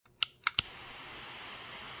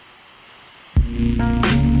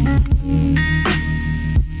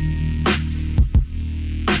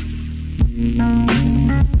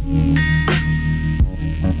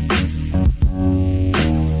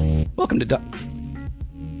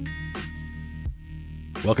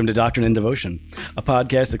Welcome to Doctrine and Devotion, a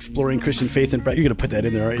podcast exploring Christian faith and practice. You're going to put that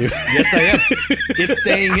in there, aren't you? Yes, I am. It's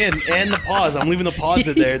staying in, and the pause. I'm leaving the pause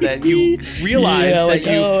in there that you realize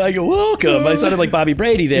I go, welcome. I sounded like Bobby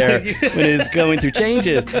Brady there when he's going through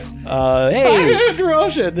changes. Hey,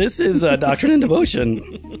 this is Doctrine and Devotion,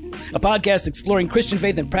 a podcast exploring Christian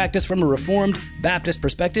faith and practice from a Reformed Baptist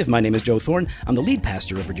perspective. My name is Joe Thorne. I'm the lead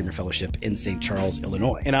pastor of Redeemer Fellowship in St. Charles,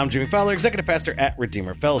 Illinois. And I'm Jimmy Fowler, executive pastor at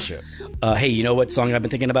Redeemer Fellowship. Hey, you know what song I've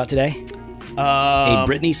been thinking about today? A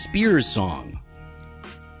Britney Spears song.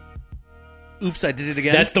 Oops, I did it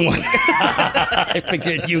again. That's the one. I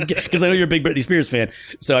figured you, because I know you're a big Britney Spears fan,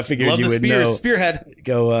 so I figured you would know. Spearhead.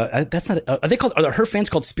 Go. That's not. Are they called? Are her fans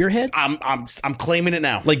called Spearheads? I'm claiming it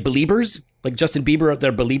now. Like Beliebers, like Justin Bieber.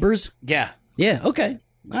 They're Beliebers. Yeah. Yeah. Okay.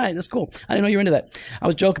 All right, that's cool. I didn't know you were into that. I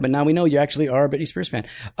was joking, but now we know you actually are a Britney Spears fan.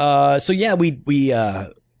 So yeah, we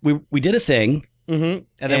did a thing. Mm-hmm.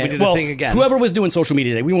 And then we did a thing again. Whoever was doing social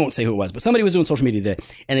media today, we won't say who it was, but somebody was doing social media today,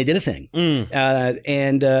 and they did a thing,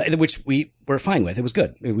 which we were fine with. It was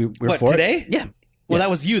good. We were what, for today? It. Yeah. Well, that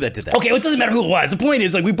was you that did that. Okay, well, it doesn't matter who it was. The point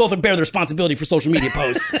is, like, we both bear the responsibility for social media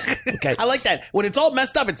posts. Okay. I like that. When it's all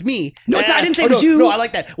messed up, it's me. No, it's not. I didn't say it was you. No, I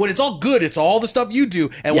like that. When it's all good, it's all the stuff you do.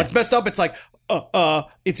 And when it's messed up, it's like,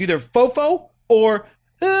 it's either fofo or...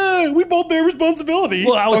 we both bear responsibility.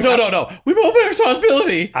 Well, no. We both bear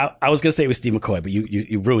responsibility. I was going to say it was Steve McCoy, but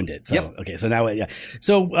you ruined it. So, yep. Okay, so now, yeah.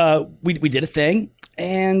 So we did a thing,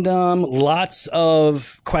 and lots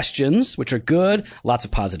of questions, which are good, lots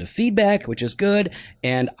of positive feedback, which is good,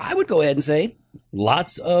 and I would go ahead and say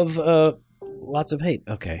lots of hate.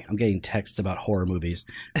 Okay, I'm getting texts about horror movies.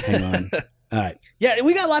 Hang on. All right. Yeah,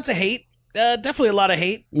 we got lots of hate. Definitely a lot of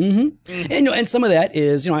hate. Mm-hmm. And some of that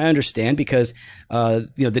is, I understand because,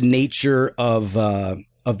 the nature of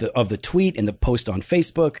the tweet and the post on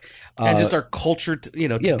Facebook, and just our culture,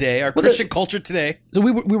 today, our Christian culture today. So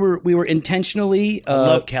we were intentionally. I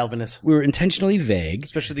love Calvinists. We were intentionally vague,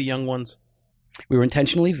 especially the young ones. We were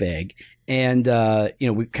intentionally vague, and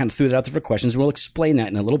we kind of threw that out there for questions. We'll explain that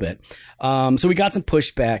in a little bit. So we got some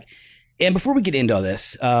pushback. And before we get into all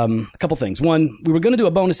this, a couple things. One, we were going to do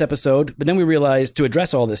a bonus episode, but then we realized to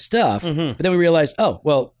address all this stuff. But then we realized,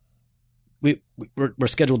 we're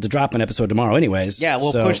scheduled to drop an episode tomorrow, anyways. Yeah,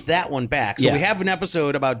 we'll push that one back. So we have an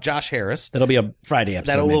episode about Josh Harris. That'll be a Friday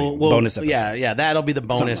episode. Bonus episode. Yeah, that'll be the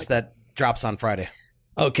bonus that drops on Friday.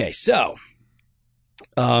 Okay, so,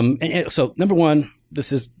 so number one,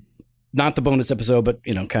 this is not the bonus episode, but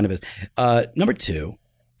kind of is. Number two,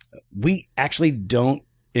 we actually don't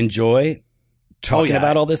enjoy talking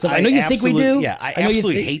about all this stuff. I know you think we do. Yeah, I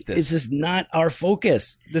absolutely hate this. This is not our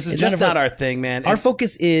focus. This is just not our thing, man. Our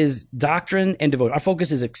focus is doctrine and devotion. Our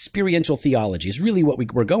focus is experiential theology. Is really what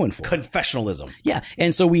we're going for. Confessionalism. Yeah,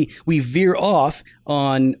 and so we veer off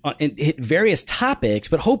on and hit various topics,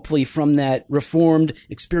 but hopefully from that Reformed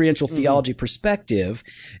experiential theology perspective,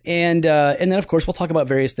 and then of course we'll talk about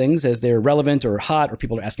various things as they're relevant or hot or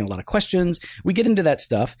people are asking a lot of questions. We get into that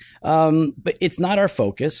stuff, but it's not our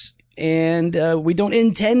focus. And we don't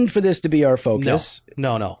intend for this to be our focus.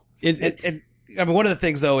 No. One of the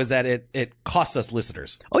things, though, is that it costs us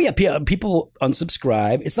listeners. Oh, yeah. People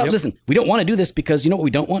unsubscribe. It's not, listen, we don't want to do this because you know what we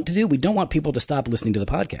don't want to do? We don't want people to stop listening to the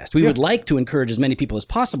podcast. We would like to encourage as many people as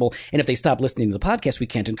possible. And if they stop listening to the podcast, we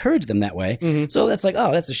can't encourage them that way. So that's like,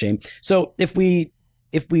 that's a shame. So if we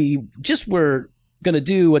just were going to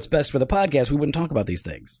do what's best for the podcast, we wouldn't talk about these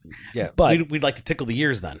things. Yeah. But we'd like to tickle the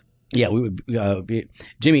ears then. Yeah, we would.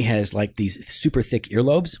 Jimmy has like these super thick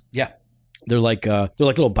earlobes. Yeah, they're like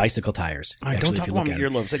little bicycle tires. Don't talk about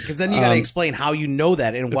earlobes because then you got to explain how you know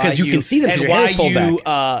that and why because you can see them and why you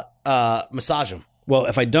massage them. Well,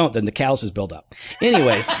 if I don't, then the calluses build up.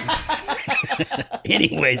 Anyways,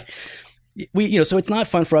 we so it's not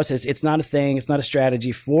fun for us. It's not a thing. It's not a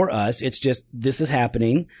strategy for us. It's just this is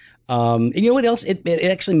happening. And you know what else? It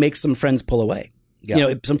actually makes some friends pull away.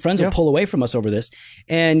 Yeah. Some friends will pull away from us over this,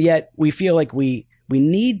 and yet we feel like we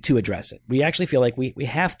need to address it. We actually feel like we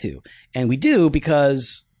have to, and we do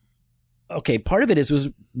because, part of it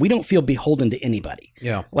is we don't feel beholden to anybody.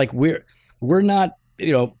 Yeah, like we're not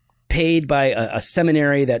paid by a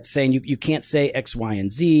seminary that's saying you can't say X, Y,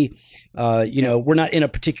 and Z. We're not in a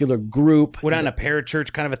particular group. We're not in a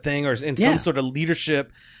parachurch kind of a thing, or in some sort of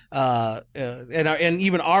leadership. And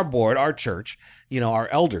even our board, our church, our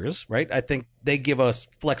elders, right? I think they give us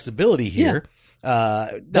flexibility here. Now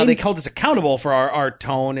they hold us accountable for our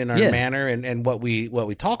tone and our manner and what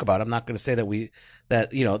we talk about. I'm not going to say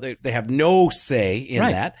that they have no say in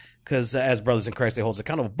that, because as brothers in Christ, they hold us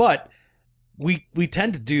accountable. But we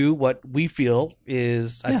tend to do what we feel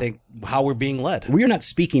is, I think, how we're being led. We are not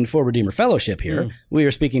speaking for Redeemer Fellowship here. We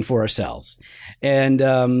are speaking for ourselves. And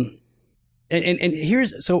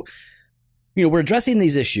here's so. We're addressing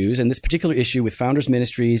these issues, and this particular issue with Founders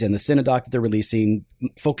Ministries and the Synodoc that they're releasing,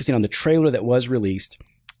 focusing on the trailer that was released.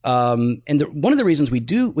 And one of the reasons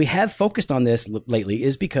we have focused on this lately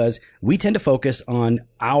is because we tend to focus on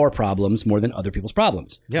our problems more than other people's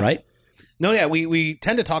problems, right? No, we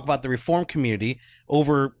tend to talk about the Reformed community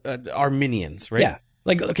over Arminians, right? Yeah.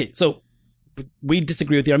 Like, okay, so we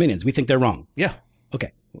disagree with the Arminians. We think they're wrong. Yeah.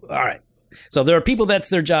 Okay. All right. So there are people that's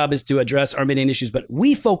their job is to address Arminian issues, but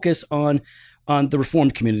we focus on the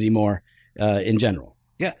Reformed community more in general.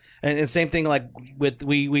 Yeah, and same thing like with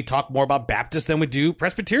we talk more about Baptists than we do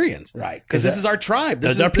Presbyterians, right? Because this is our tribe.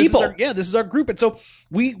 This is our people. This is our group, and so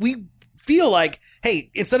we feel like, hey,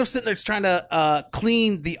 instead of sitting there trying to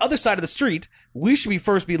clean the other side of the street, we should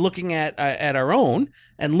first be looking at our own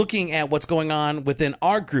and looking at what's going on within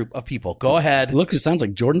our group of people. Go ahead. Look, it sounds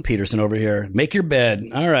like Jordan Peterson over here. Make your bed.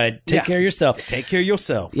 All right. Take care of yourself. Take care of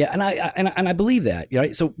yourself. Yeah, and I believe that.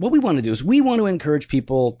 Right. So what we want to do is we want to encourage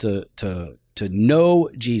people to know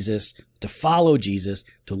Jesus, to follow Jesus,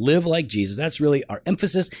 to live like Jesus. That's really our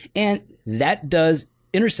emphasis, and that does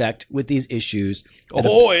intersect with these issues.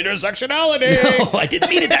 Intersectionality. No, I didn't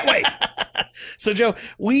mean it that way. So, Joe,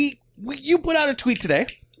 you put out a tweet today.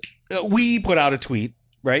 We put out a tweet,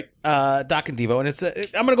 right? Doc and Devo, and it's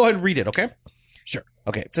I'm going to go ahead and read it, okay? Sure.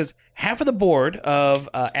 Okay. It says, half of the board of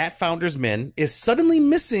at Founders Men is suddenly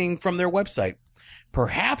missing from their website.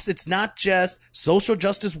 Perhaps it's not just social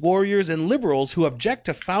justice warriors and liberals who object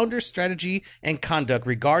to Founders' strategy and conduct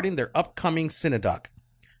regarding their upcoming synodoc.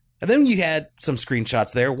 And then you had some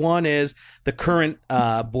screenshots there. One is the current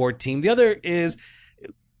board team. The other is,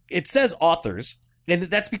 it says authors. And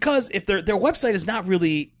that's because if their website is not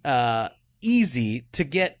really easy to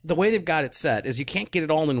get, the way they've got it set is you can't get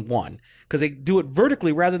it all in one because they do it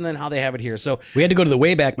vertically rather than how they have it here. So we had to go to the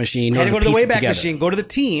Wayback Machine. Had to go to the Wayback Machine, go to the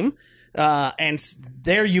team. And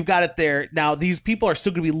there you've got it there. Now, these people are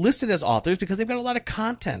still going to be listed as authors because they've got a lot of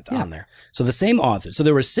content on there. So the same author. So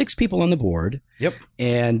there were 6 people on the board. Yep.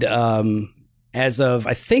 And as of,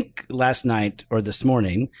 I think, last night or this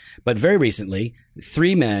morning, but very recently,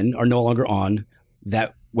 3 men are no longer on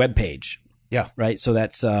that webpage. Yeah. Right. So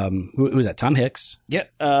that's who is that? Tom Hicks. Yeah.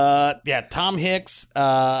 Tom Hicks,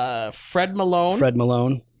 Fred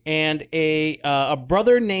Malone. And a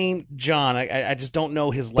brother named John. I just don't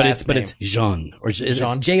know his last name. But it's Jean, or is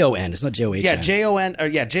John? It's Jon. It's not John. Yeah, Jon.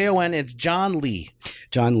 Jon. It's John Lee.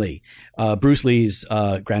 John Lee, Bruce Lee's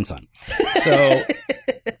grandson.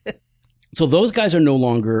 So those guys are no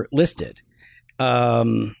longer listed,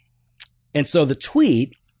 and so the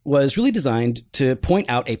tweet was really designed to point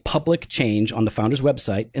out a public change on the Founders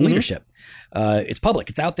website and leadership. It's public.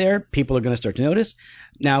 It's out there. People are going to start to notice.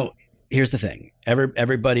 Now, here's the thing.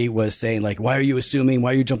 Everybody was saying, like, why are you assuming?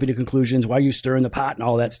 Why are you jumping to conclusions? Why are you stirring the pot and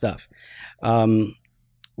all that stuff?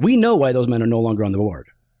 We know why those men are no longer on the board.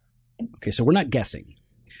 Okay, so we're not guessing.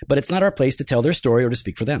 But it's not our place to tell their story or to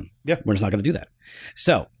speak for them. Yeah. We're just not going to do that.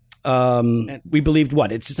 So we believed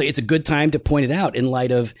what? It's a good time to point it out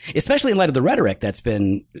especially in light of the rhetoric that's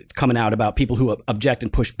been coming out about people who object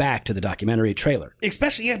and push back to the documentary trailer.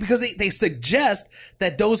 Especially, because they suggest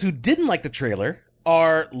that those who didn't like the trailer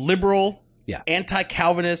are liberal,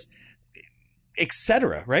 anti-Calvinist,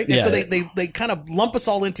 etc. Right? And so they kind of lump us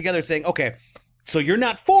all in together saying, okay, so you're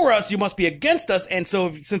not for us, you must be against us, and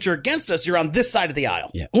so since you're against us, you're on this side of the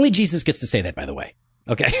aisle. Yeah. Only Jesus gets to say that, by the way.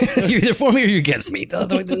 Okay. You're either for me or you're against me.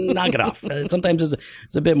 Knock it off. Sometimes there's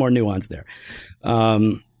a bit more nuance there.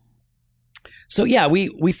 So yeah,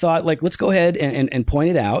 we thought, like, let's go ahead and point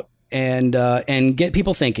it out and get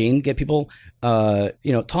people thinking, get people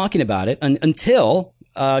talking about it until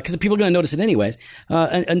because people are going to notice it anyways,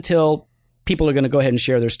 until people are going to go ahead and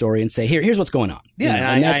share their story and say, here's what's going on.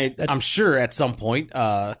 Yeah, I'm sure at some point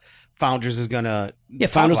Founders is going to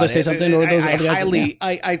Founders will say something, or those other guys.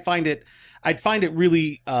 I'd find it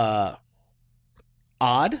really odd.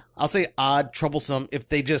 I'll say odd, troublesome if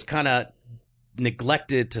they just kind of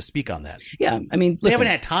neglected to speak on that. Yeah, I mean, listen, they haven't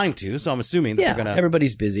had time to, so I'm assuming that they're going to.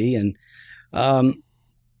 Everybody's busy, and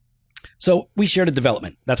so we shared a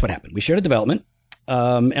development. That's what happened. We shared a development,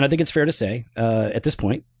 and I think it's fair to say at this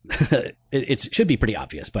point, it should be pretty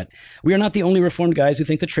obvious, but we are not the only Reformed guys who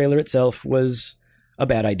think the trailer itself was a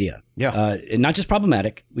bad idea. Yeah. And not just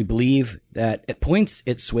problematic. We believe that at points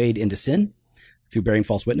it swayed into sin. through bearing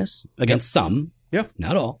false witness against some,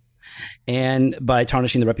 not all, and by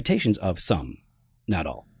tarnishing the reputations of some, not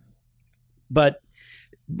all. But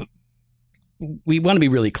we want to be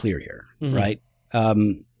really clear here, right?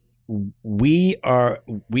 We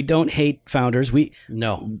don't hate founders. We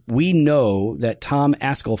know that Tom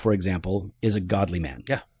Ascol, for example, is a godly man.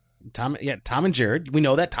 Yeah. Tom and Jared. We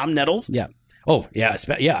know that. Tom Nettles. Yeah. Oh, yeah.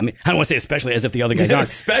 Yeah. I mean, I don't want to say especially as if the other guys aren't.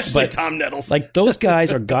 Especially Tom Nettles. Like those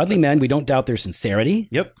guys are godly men. We don't doubt their sincerity.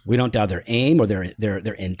 Yep. We don't doubt their aim or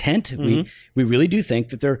their intent. We really do think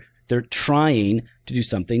that they're trying to do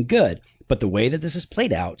something good. But the way that this is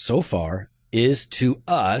played out so far is to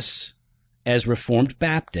us as Reformed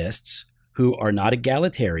Baptists who are not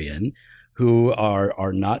egalitarian, who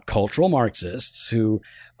are not cultural Marxists, who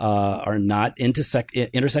are not into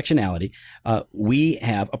intersectionality, we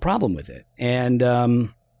have a problem with it. And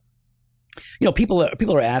people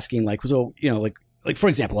are asking like, so like for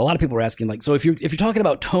example, a lot of people are asking like, so if you're talking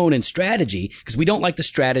about tone and strategy, because we don't like the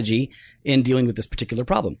strategy in dealing with this particular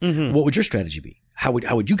problem, what would your strategy be? How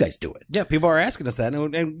would you guys do it? Yeah, people are asking us that,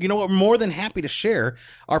 and you know, we're more than happy to share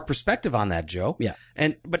our perspective on that, Joe. Yeah,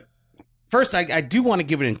 but first, I do want to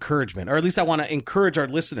give an encouragement, or at least I want to encourage our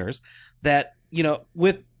listeners that, you know,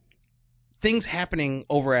 with things happening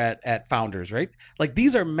over at Founders, right? Like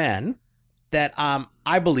these are men that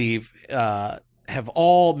I believe have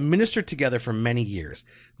all ministered together for many years.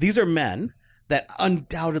 These are men that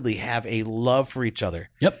undoubtedly have a love for each other.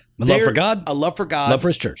 Yep. A love for God. Love for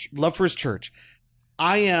his church. Love for his church.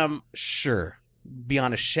 I am sure,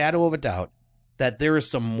 beyond a shadow of a doubt, that there is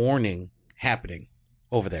some mourning happening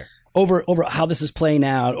over there. Over how this is playing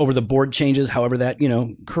out, over the board changes, however that,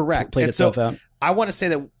 correct, played itself out. I want to say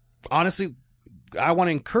that, honestly, I want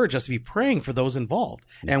to encourage us to be praying for those involved.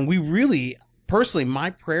 Yeah. And we really, personally, my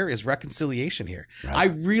prayer is reconciliation here. Right. I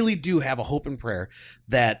really do have a hope and prayer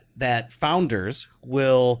that Founders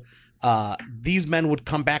will, these men would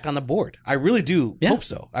come back on the board. I really do hope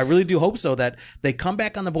so. I really do hope so that they come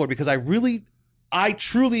back on the board, because I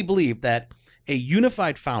truly believe that a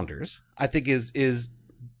unified Founders, I think is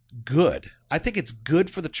good. I think it's good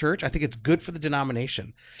for the church. I think it's good for the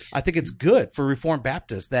denomination. I think it's good for Reformed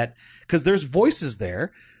Baptists because there's voices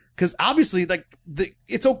there. Because obviously,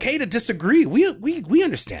 it's okay to disagree. We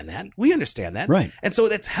understand that. We understand that. Right. And so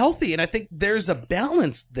that's healthy. And I think there's a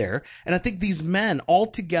balance there. And I think these men all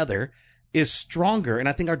together is stronger. And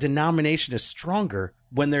I think our denomination is stronger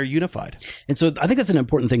when they're unified. And so I think that's an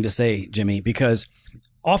important thing to say, Jimmy, because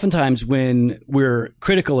oftentimes when we're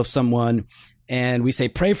critical of someone and we say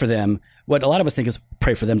pray for them, what a lot of us think is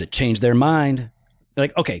pray for them to change their mind.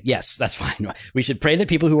 Like, okay, yes, that's fine. We should pray that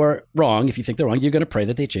people who are wrong, if you think they're wrong, you're going to pray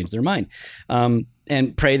that they change their mind,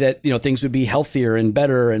 and pray that things would be healthier and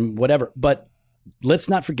better and whatever. But let's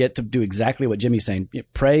not forget to do exactly what Jimmy's saying.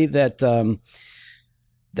 Pray that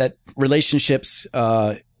that relationships,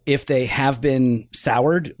 if they have been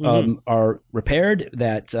soured, are repaired.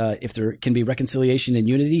 That if there can be reconciliation and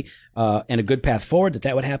unity and a good path forward,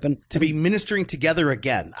 that would happen. To be ministering together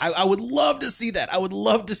again. I would love to see that. I would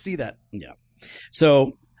love to see that. Yeah.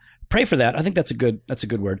 So pray for that. I think that's a good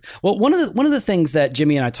word. Well, one of the things that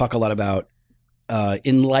Jimmy and I talk a lot about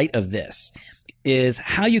in light of this is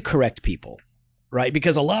how you correct people, right?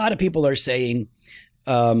 Because a lot of people are saying,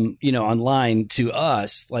 online to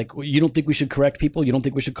us, like, you don't think we should correct people? You don't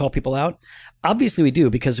think we should call people out? Obviously we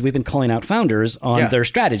do, because we've been calling out Founders on their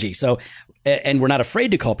strategy. So, and we're not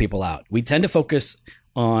afraid to call people out. We tend to focus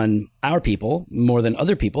on our people more than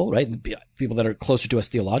other people, right? People that are closer to us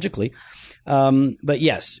theologically. But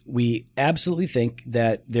yes, we absolutely think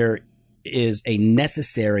that there is a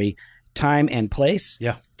necessary time and place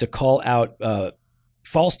to call out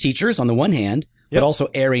false teachers on the one hand, but also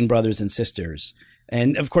erring brothers and sisters.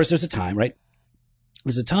 And of course, there's a time, right?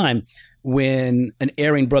 There's a time when an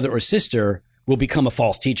erring brother or sister will become a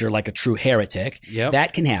false teacher, like a true heretic. Yep.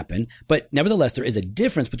 That can happen. But nevertheless, there is a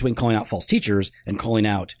difference between calling out false teachers and calling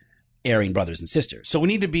out erring brothers and sisters. So we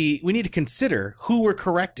need to consider who we're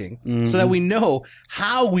correcting so that we know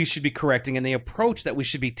how we should be correcting and the approach that we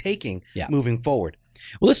should be taking moving forward.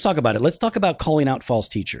 Well, let's talk about it. Let's talk about calling out false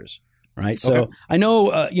teachers. Right. So I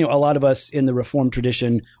know, a lot of us in the Reformed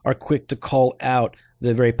tradition are quick to call out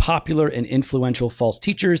the very popular and influential false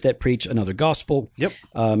teachers that preach another gospel. Yep.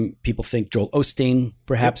 People think Joel Osteen,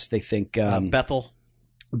 perhaps. They think Bethel.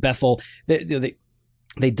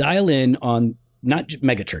 They dial in on not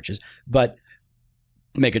mega churches, but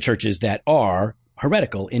mega churches that are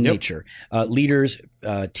heretical in nature. Leaders,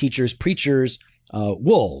 teachers, preachers,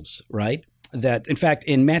 wolves, right? That, in fact,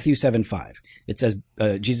 in Matthew 7:5, it says,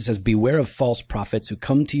 Jesus says, "Beware of false prophets who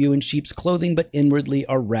come to you in sheep's clothing, but inwardly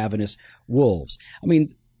are ravenous wolves." I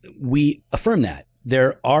mean, we affirm that.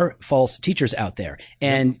 There are false teachers out there,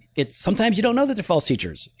 and it's sometimes you don't know that they're false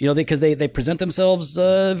teachers, because they present themselves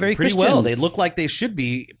very pretty Christian. well. They look like they should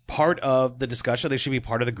be part of the discussion. They should be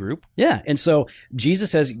part of the group. Yeah, and so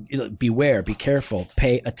Jesus says, beware, be careful,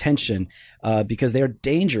 pay attention, because they are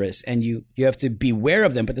dangerous, and you have to beware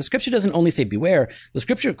of them. But the Scripture doesn't only say beware; the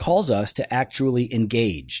Scripture calls us to actually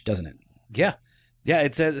engage, doesn't it? Yeah. Yeah,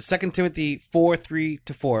 it says 2 Timothy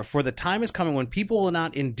 4:3-4. For the time is coming when people will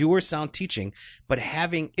not endure sound teaching, but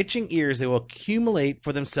having itching ears, they will accumulate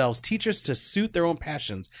for themselves teachers to suit their own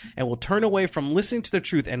passions, and will turn away from listening to the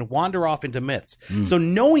truth and wander off into myths. So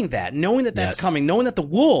knowing that that's coming, knowing that the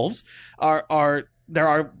wolves there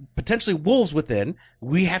are potentially wolves within,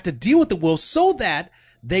 we have to deal with the wolves so that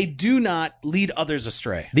they do not lead others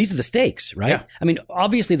astray. These are the stakes, right? Yeah. I mean,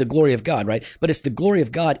 obviously the glory of God, right? But it's the glory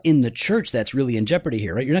of God in the church that's really in jeopardy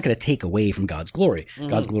here, right? You're not going to take away from God's glory.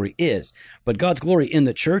 God's glory is. But God's glory in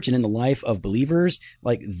the church and in the life of believers,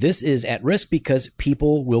 like this is at risk because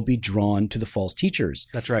people will be drawn to the false teachers.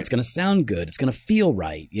 That's right. It's going to sound good. It's going to feel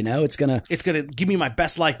right. It's going to give me my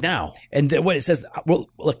best life now. And what it says, we'll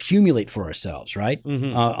accumulate for ourselves, right?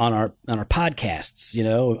 On our podcasts,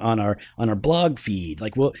 on our blog feed,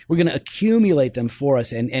 like we're going to accumulate them for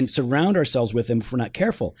us and surround ourselves with them if we're not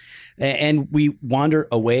careful. And we wander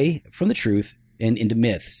away from the truth and into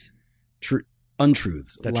myths,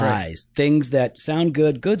 untruths, That's lies, things that sound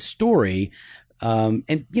good story.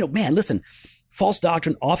 And man, listen, false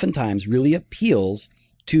doctrine oftentimes really appeals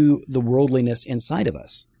to the worldliness inside of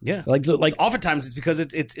us. Yeah, like oftentimes it's because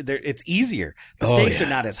it's easier. The stakes are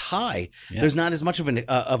not as high. Yeah. There's not as much of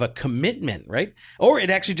a commitment, right? Or it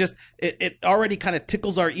actually just it already kind of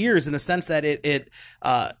tickles our ears in the sense that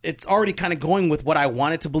it's already kind of going with what I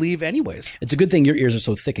wanted to believe, anyways. It's a good thing your ears are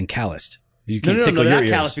so thick and calloused. You No, tickle they're your not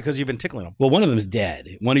ears. calloused because you've been tickling them. Well, one of them is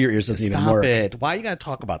dead. One of your ears doesn't even work. Stop it! Why you got to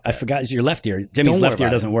talk about that? I forgot. It's your left ear. Jimmy's Don't worry left ear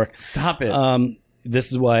about doesn't it. work. Stop it!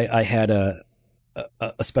 This is why I had a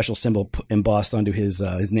special symbol embossed onto his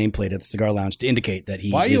nameplate at the Cigar Lounge to indicate that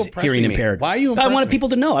he is hearing impaired. Why are you I impressing wanted me? people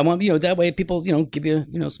to know. I want that way people give you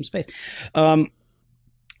some space.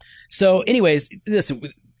 So, anyways, listen,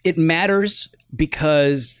 it matters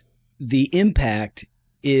because the impact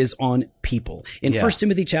is on people. In 1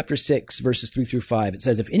 Timothy chapter 6, verses 3-5, it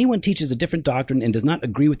says, if anyone teaches a different doctrine and does not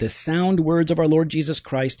agree with the sound words of our Lord Jesus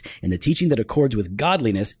Christ and the teaching that accords with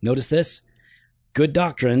godliness, notice this, good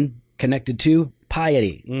doctrine connected to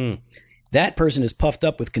piety. That person is puffed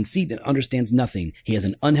up with conceit and understands nothing. He has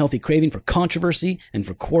an unhealthy craving for controversy and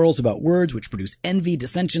for quarrels about words, which produce envy,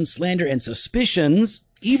 dissension, slander, and suspicions.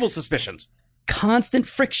 Evil suspicions. Constant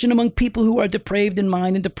friction among people who are depraved in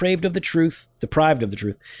mind and deprived of the truth,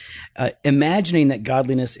 imagining that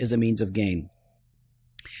godliness is a means of gain.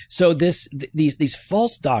 So these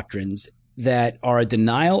false doctrines that are a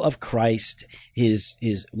denial of Christ, his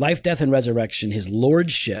life, death, and resurrection, his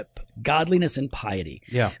lordship, godliness, and piety.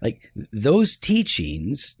 Yeah. Like those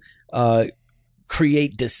teachings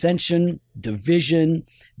create dissension, division.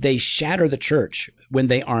 They shatter the church when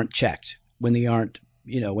they aren't checked, when they aren't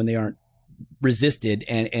resisted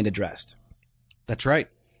and addressed. That's right.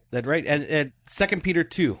 That's right. And 2 Peter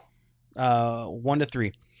 2,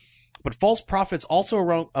 1-3. But false prophets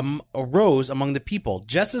also arose among the people,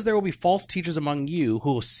 just as there will be false teachers among you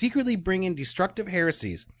who will secretly bring in destructive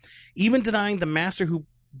heresies, even denying the master who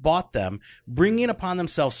bought them, bringing upon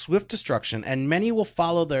themselves swift destruction, and many will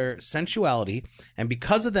follow their sensuality, and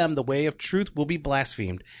because of them the way of truth will be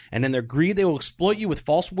blasphemed, and in their greed they will exploit you with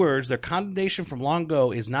false words. Their condemnation from long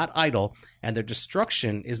ago is not idle, and their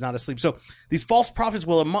destruction is not asleep. So these false prophets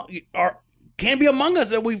can be among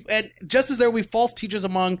us, and just as there will be false teachers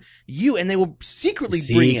among you, and they will secretly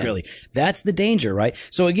bring in. That's the danger, right?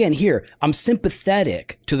 So again, here I'm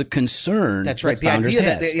sympathetic to the concern. That's right. That the Founders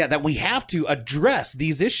idea has. that we have to address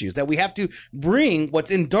these issues, that we have to bring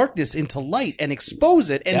what's in darkness into light and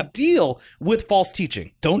expose it and deal with false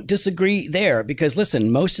teaching. Don't disagree there, because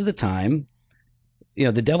listen, most of the time,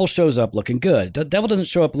 the devil shows up looking good. The devil doesn't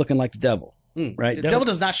show up looking like the devil. Right? The devil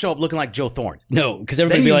does not show up looking like Joe Thorne. No, because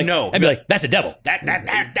everybody would be like, I'd be like, that's a devil.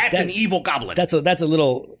 That's an evil goblin. That's a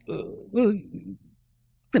little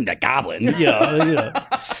that goblin,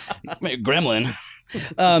 gremlin.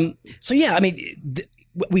 So yeah, I mean,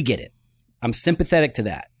 we get it. I'm sympathetic to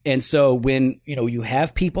that. And so when you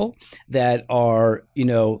have people that are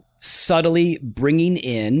subtly bringing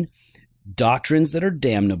in doctrines that are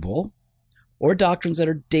damnable or doctrines that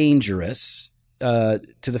are dangerous to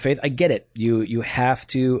the faith, I get it. You have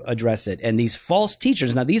to address it. And these false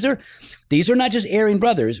teachers, now these are not just erring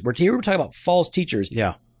brothers. We're talking about false teachers.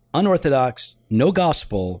 Yeah. Unorthodox, no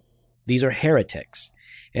gospel. These are heretics.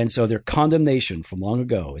 And so their condemnation from long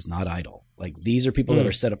ago is not idle. Like these are people that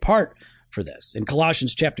are set apart for this. In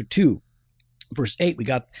Colossians chapter 2, verse 8, we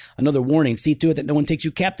got another warning. See to it that no one takes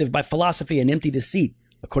you captive by philosophy and empty deceit,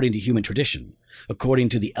 according to human tradition, according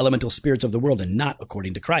to the elemental spirits of the world, and not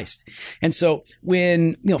according to Christ. And so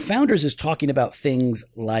when, Founders is talking about things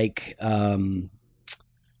like,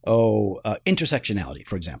 intersectionality,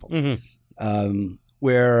 for example,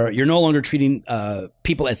 where you're no longer treating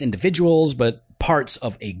people as individuals, but parts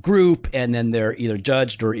of a group, and then they're either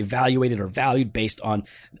judged or evaluated or valued based on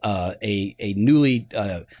a newly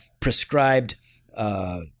prescribed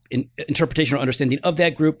interpretation or understanding of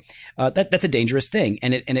that group. That's a dangerous thing,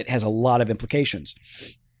 and it has a lot of implications.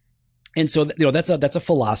 And so, that's a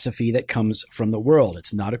philosophy that comes from the world.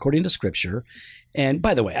 It's not according to Scripture. And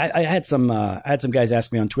by the way, I had some guys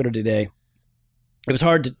ask me on Twitter today. It was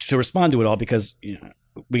hard to respond to it all because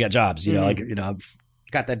we got jobs,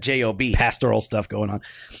 got that job pastoral stuff going on.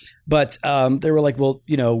 But they were like, well,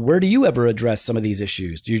 where do you ever address some of these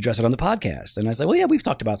issues? Do you address it on the podcast? And I said, well, yeah, we've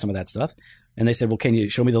talked about some of that stuff. And they said, well, can you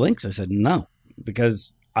show me the links? I said, no,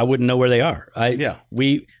 because I wouldn't know where they are.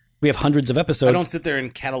 We have hundreds of episodes. I don't sit there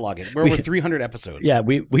and catalog it. We're over 300 episodes. Yeah,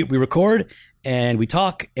 we record and we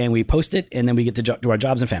talk and we post it, and then we get to do our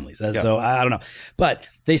jobs and families. So I don't know. But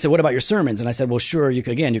they said, what about your sermons? And I said, well, sure, you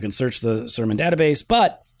can search the sermon database.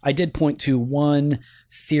 But I did point to one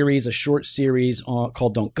series, a short series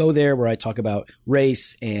called Don't Go There, where I talk about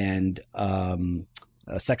race and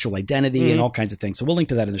sexual identity and all kinds of things. So we'll link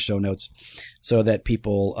to that in the show notes so that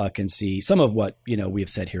people can see some of what we have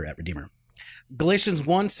said here at Redeemer. Galatians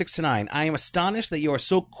 1:6-9. I am astonished that you are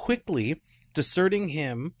so quickly deserting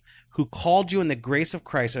him who called you in the grace of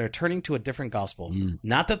Christ and are turning to a different gospel.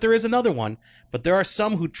 Not that there is another one, but there are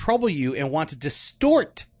some who trouble you and want to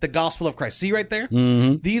distort the gospel of Christ. See right there?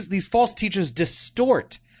 Mm-hmm. These false teachers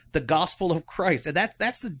distort the gospel of Christ. And that's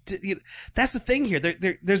the thing here.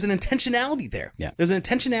 There's an intentionality there. Yeah. There's an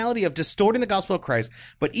intentionality of distorting the gospel of Christ.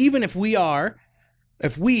 But even if we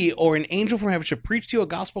or an angel from heaven should preach to you a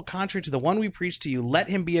gospel contrary to the one we preach to you, let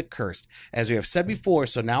him be accursed. As we have said before,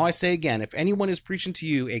 so now I say again, if anyone is preaching to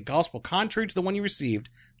you a gospel contrary to the one you received,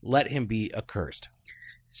 let him be accursed.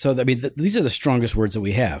 So, these are the strongest words that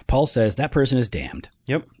we have. Paul says that person is damned.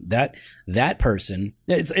 Yep. That person,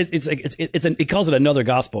 it calls it another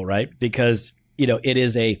gospel, right? Because it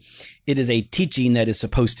is a teaching that is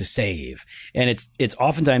supposed to save, and it's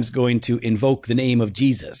oftentimes going to invoke the name of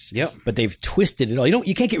Jesus. Yep. But they've twisted it all.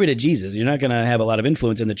 You can't get rid of Jesus. You're not going to have a lot of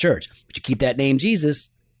influence in the church, but you keep that name Jesus.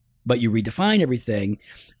 But you redefine everything.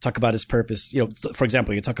 Talk about his purpose. For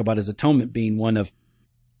example, you talk about his atonement being one of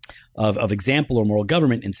example or moral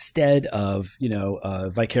government instead of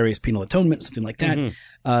vicarious penal atonement, something like that.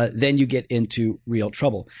 Then you get into real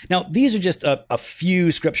trouble. Now, these are just a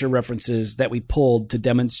few scripture references that we pulled to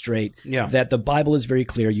demonstrate that the Bible is very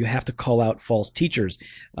clear. You have to call out false teachers,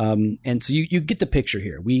 and so you get the picture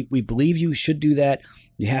here. We believe you should do that.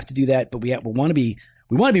 You have to do that, but we want to be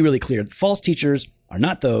really clear. False teachers are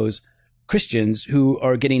not those Christians who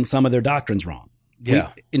are getting some of their doctrines wrong.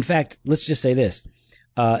 Yeah. In fact, let's just say this.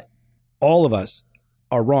 All of us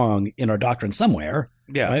are wrong in our doctrine somewhere.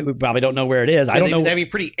 Yeah. Right? We probably don't know where it is. I don't know. That'd be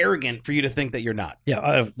pretty arrogant for you to think that you're not.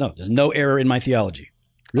 Yeah. No, there's no error in my theology.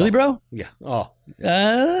 Really, bro? Yeah. Oh. You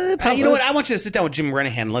know what? I want you to sit down with Jim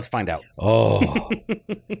Renahan and let's find out. Oh.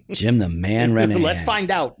 Jim the man Renahan. Let's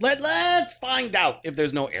find out. Let's find out if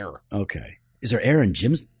there's no error. Okay. Is there error in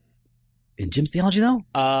Jim's theology though?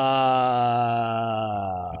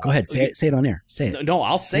 Go ahead. Say it on air. Say it. No,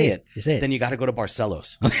 I'll say it. You say it. Then you got to go to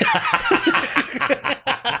Barcelos.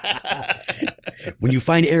 When you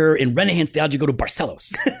find error in Renahan's theology, go to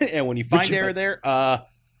Barcelos. And when you find error there,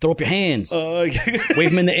 throw up your hands. Wave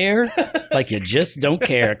them in the air like you just don't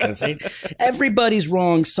care. Because everybody's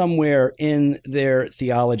wrong somewhere in their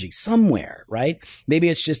theology. Somewhere, right? Maybe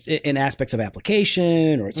it's just in aspects of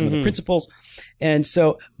application or some of the principles. And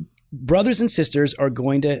so brothers and sisters are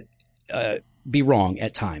going to be wrong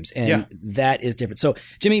at times, and that is different. So,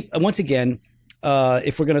 Jimmy, once again,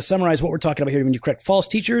 if we're going to summarize what we're talking about here, when you correct false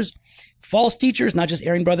teachers, not just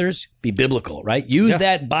erring brothers, be biblical, right? Use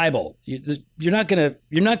that Bible. You're not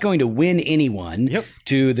going to win anyone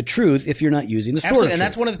to the truth if you're not using the sword. Absolutely, and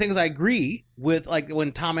that's one of the things I agree with. Like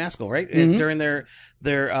when Tom Ascol, right, during their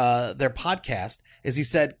podcast, is he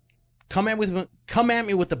said, "Come at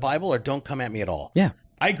me with the Bible, or don't come at me at all." Yeah.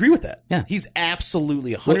 I agree with that. Yeah. He's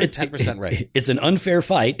absolutely 110% right. It's an unfair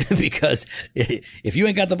fight because if you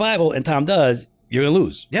ain't got the Bible and Tom does, you're going to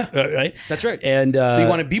lose. Yeah. Right? That's right. And so you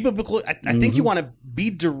want to be biblical. I think you want to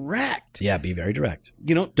be direct. Yeah, be very direct.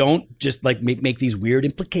 Don't just like make these weird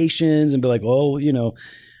implications and be like, oh,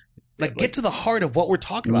 Like, get to the heart of what we're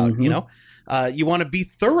talking about, you know? You want to be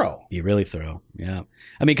thorough. Be really thorough. Yeah.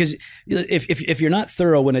 I mean, because if you're not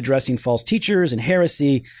thorough when addressing false teachers and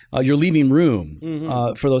heresy, you're leaving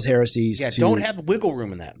room for those heresies. Yeah, don't have wiggle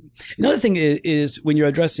room in that. Another thing is when you're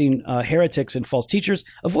addressing heretics and false teachers,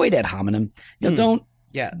 avoid ad hominem. You know, don't.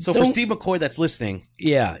 Yeah. So for Steve McCoy that's listening.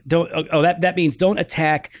 Yeah. Don't. Oh, that means don't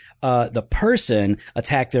attack the person.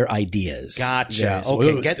 Attack their ideas. Gotcha. Yeah, so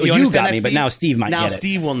okay. you got me, Steve? But now Steve might now get it. Now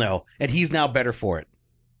Steve will know, and he's now better for it.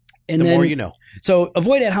 And the then, more you know. So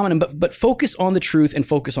avoid ad hominem, but focus on the truth and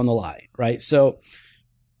focus on the lie, right? So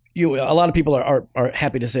a lot of people are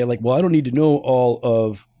happy to say, like, well, I don't need to know all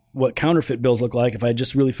of what counterfeit bills look like if I'm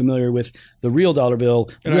just really familiar with the real dollar bill,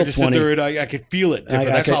 the and real I just 20. sit there and I could feel it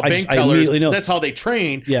different. That's how bank tellers, that's how they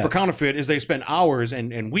train for counterfeit, is they spend hours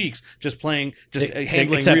and weeks just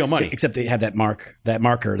handling real money. Except they have that marker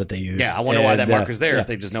that they use. Yeah, I wonder why that marker's there if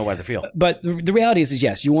they just know by the feel. But the reality is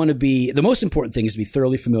yes, you want to be, the most important thing is to be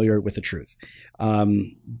thoroughly familiar with the truth.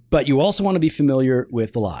 But you also want to be familiar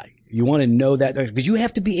with the lie. You want to know that because you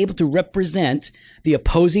have to be able to represent the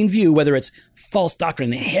opposing view, whether it's false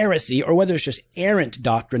doctrine and heresy or whether it's just errant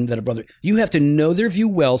doctrine that a brother, you have to know their view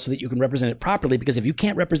well so that you can represent it properly, because if you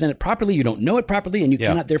can't represent it properly, you don't know it properly and you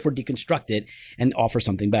cannot therefore deconstruct it and offer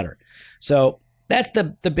something better. So that's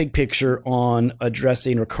the big picture on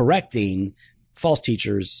addressing or correcting false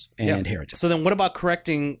teachers and heretics. So then what about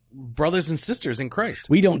correcting brothers and sisters in Christ?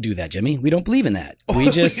 We don't do that, Jimmy. We don't believe in that. We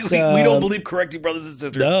just we don't believe correcting brothers and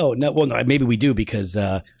sisters. No. Well, no, maybe we do because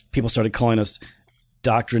people started calling us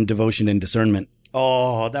doctrine, devotion, and discernment.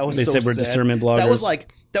 Oh, that was they so said we're sad. Discernment bloggers.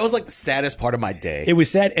 That was like the saddest part of my day. It was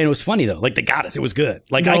sad and it was funny though. Like they got us. It was good.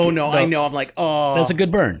 Like I know. I'm like, oh, that's a good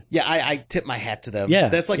burn. Yeah, I tip my hat to them. Yeah,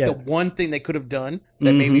 that's like the one thing they could have done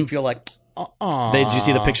that made me feel like. Did you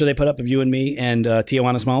see the picture they put up of you and me and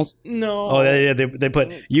Tijuana Smalls? No. Oh, they put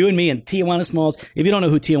you and me and Tijuana Smalls. If you don't know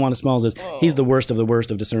who Tijuana Smalls is, he's the worst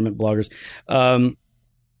of discernment bloggers.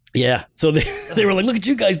 Yeah. So they were like, look at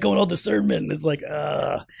you guys going all discernment. And it's like,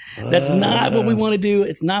 that's not what we want to do.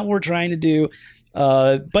 It's not what we're trying to do.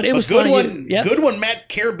 But it was good funny. One, Good one, Matt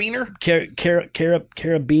Carabiner.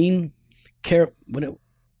 Carabine.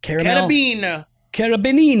 Carabine.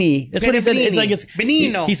 Carabinini. That's what he said. It's like it's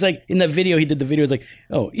Benino. He's like in that video. He did the video. It's like,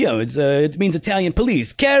 oh yeah, it means Italian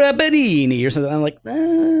police. Carabinini or something. I'm like,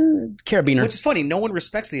 carabiner. Which is funny. No one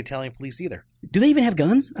respects the Italian police either. Do they even have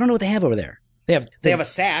guns? I don't know what they have over there. They have a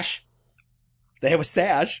sash. They have a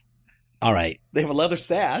sash. All right. They have a leather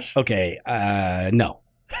sash. Okay. No.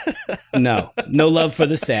 No love for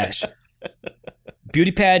the sash.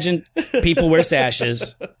 Beauty pageant. People wear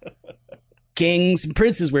sashes. Kings and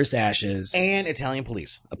princes wear sashes. And Italian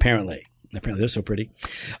police. Apparently they're so pretty.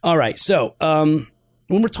 All right. So when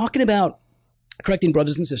we're talking about correcting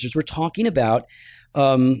brothers and sisters, we're talking about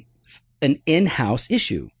an in-house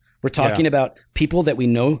issue. We're talking about people that we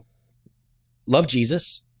know love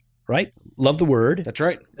Jesus, right? Love the word. That's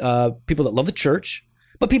right. People that love the church,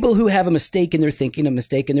 but people who have a mistake in their thinking, a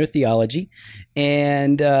mistake in their theology.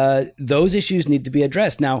 And those issues need to be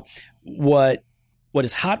addressed. Now, what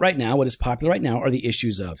is hot right now, what is popular right now are the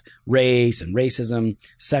issues of race and racism,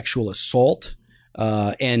 sexual assault,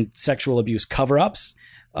 and sexual abuse cover-ups.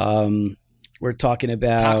 We're talking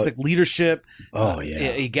about toxic leadership,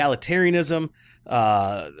 egalitarianism,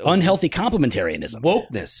 unhealthy complementarianism,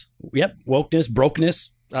 wokeness. Yep, wokeness,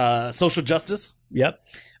 brokenness, social justice. Yep,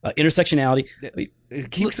 intersectionality.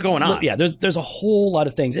 It keeps going on. Yeah, there's a whole lot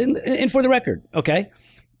of things. And for the record, okay,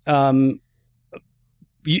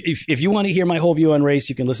 if you want to hear my whole view on race,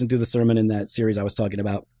 you can listen to the sermon in that series I was talking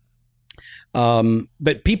about.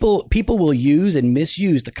 But people will use and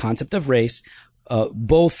misuse the concept of race,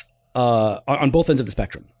 both on both ends of the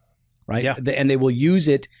spectrum, right? Yeah. And they will use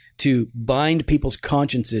it to bind people's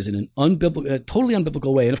consciences in a totally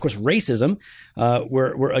unbiblical way. And of course, racism,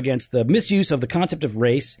 we're against the misuse of the concept of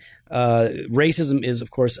race. Racism is,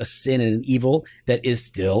 of course, a sin and an evil that is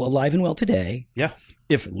still alive and well today. Yeah.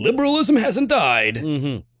 If liberalism hasn't died,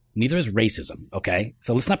 neither is racism. Okay,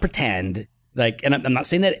 so let's not pretend and I'm not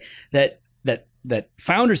saying that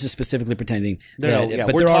Founders is specifically pretending.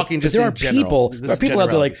 But we're talking just in general. There are people out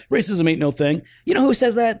there like racism ain't no thing. You know who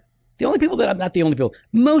says that? The only people not the only people.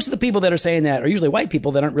 Most of the people that are saying that are usually white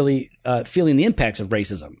people that aren't really feeling the impacts of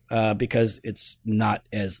racism because it's not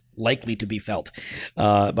as likely to be felt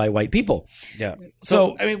by white people. Yeah.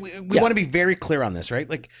 So I mean, we want to be very clear on this, right?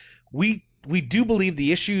 Like we do believe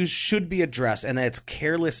the issues should be addressed, and that it's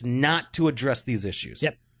careless not to address these issues.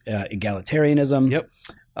 Yep. Egalitarianism. Yep.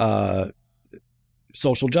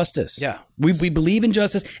 social justice. Yeah. We believe in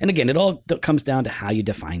justice. And again, it all comes down to how you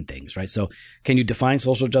define things, right? So can you define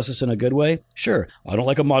social justice in a good way? Sure. I don't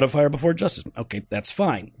like a modifier before justice. Okay, that's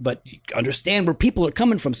fine. But you understand where people are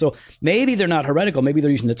coming from. So maybe they're not heretical. Maybe they're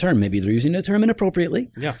using the term. Maybe they're using the term inappropriately.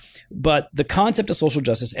 Yeah. But the concept of social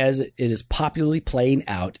justice as it is popularly playing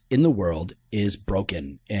out in the world is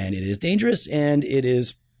broken. And it is dangerous. And it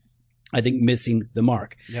is, I think, missing the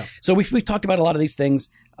mark. Yeah. So we've talked about a lot of these things.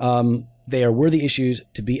 They are worthy issues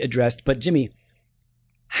to be addressed. But Jimmy,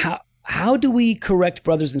 how do we correct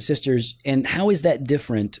brothers and sisters, and how is that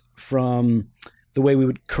different from the way we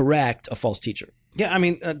would correct a false teacher? Yeah, I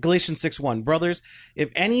mean, Galatians 6:1, brothers,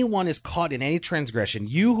 if anyone is caught in any transgression,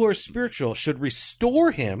 you who are spiritual should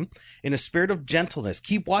restore him in a spirit of gentleness.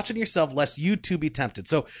 Keep watching yourself, lest you too be tempted.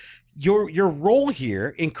 So your role here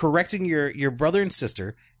in correcting your brother and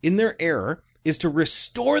sister in their error is to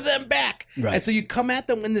restore them back. Right. And so you come at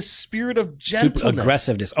them in this spirit of gentleness. Super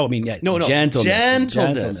aggressiveness. Oh, I mean, yeah. No.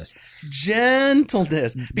 Gentleness.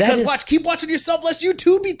 Because keep watching yourself lest you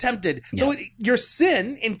too be tempted. Yeah. So your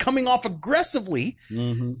sin in coming off aggressively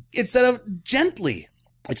instead of gently.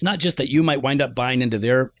 It's not just that you might wind up buying into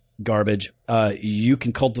their garbage. You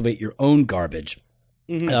can cultivate your own garbage.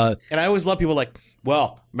 Mm-hmm. And I always love people like,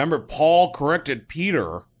 well, remember Paul corrected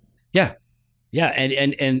Peter. Yeah. Yeah,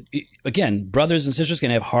 and again, brothers and sisters can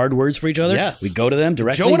have hard words for each other. Yes. We go to them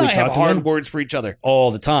directly. Joe and I have hard words for each other. All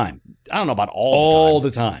the time. I don't know about all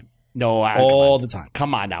the time. No, all the time.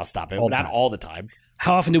 Come on now, stop it. Not all the time.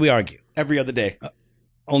 How often do we argue? Every other day.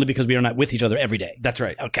 Only because we are not with each other every day. That's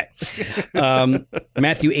right. Okay.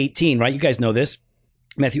 Matthew 18, right? You guys know this.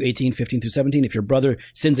 Matthew 18, 15 through 17. If your brother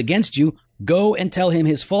sins against you, go and tell him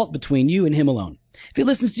his fault between you and him alone. If he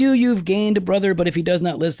listens to you, you've gained a brother, but if he does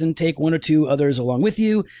not listen, take one or two others along with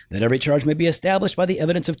you, that every charge may be established by the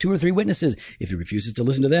evidence of 2 or 3 witnesses. If he refuses to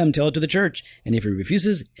listen to them, tell it to the church. And if he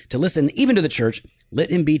refuses to listen even to the church, let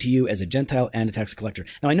him be to you as a Gentile and a tax collector.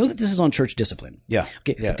 Now, I know that this is on church discipline. Yeah.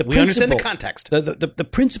 Okay. Yeah. We understand the context. The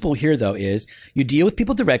principle here, though, is you deal with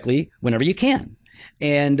people directly whenever you can.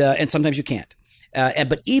 And sometimes you can't.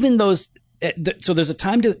 But even those... So there's a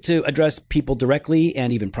time to address people directly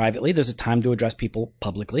and even privately. There's a time to address people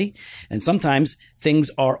publicly. And sometimes things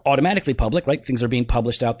are automatically public, right? Things are being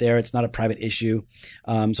published out there. It's not a private issue.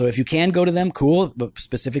 So if you can go to them, cool. But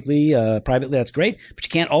specifically, privately, that's great. But you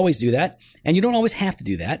can't always do that. And you don't always have to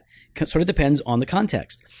do that. It sort of depends on the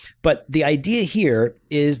context. But the idea here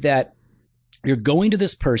is that you're going to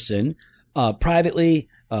this person privately,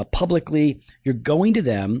 publicly. You're going to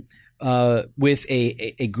them with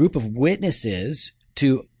a group of witnesses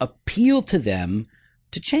to appeal to them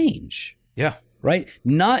to change. Yeah. Right?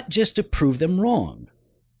 Not just to prove them wrong.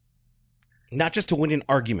 Not just to win an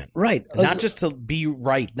argument. Right. Not just to be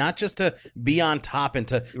right. Not just to be on top and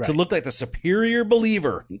to look like the superior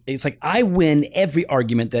believer. It's like I win every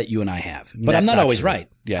argument that you and I have. But I'm not always right.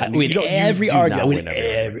 Yeah. I win every argument.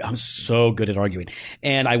 I'm so good at arguing.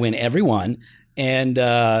 And I win every one. And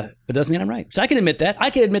but it doesn't mean I'm right. So I can admit that. I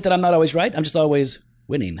can admit that I'm not always right. I'm just always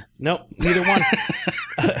winning. No, neither one.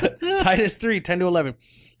 Titus 3, 10 to 11.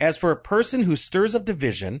 As for a person who stirs up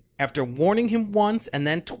division, after warning him once and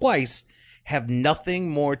then twice, have nothing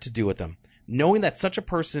more to do with them. Knowing that such a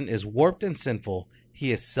person is warped and sinful,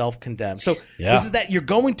 he is self-condemned. So this is that you're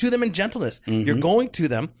going to them in gentleness. Mm-hmm. You're going to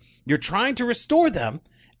them. You're trying to restore them.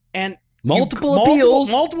 And multiple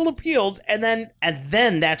appeals. And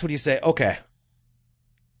then that's when you say, okay.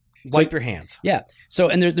 Wipe your hands. Yeah. So,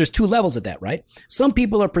 and there's 2 levels of that, right? Some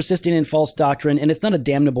people are persisting in false doctrine, and it's not a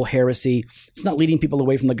damnable heresy. It's not leading people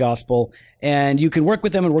away from the gospel. And you can work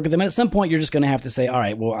with them. And at some point, you're just going to have to say, all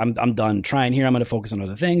right, well, I'm done trying here. I'm going to focus on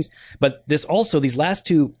other things. But these last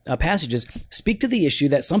 2 passages speak to the issue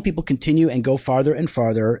that some people continue and go farther and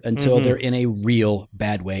farther until they're in a real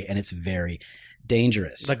bad way, and it's very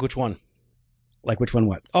dangerous. Like which one? Like which one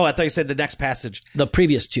what? Oh, I thought you said the next passage. The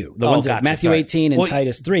previous 2. The ones at Matthew 18 and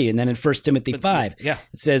Titus 3. And then in 1 Timothy 5. Yeah.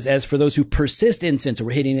 It says, as for those who persist in sin, so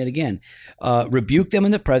we're hitting it again, rebuke them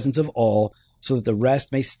in the presence of all so that the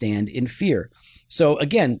rest may stand in fear. So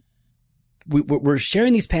again, we're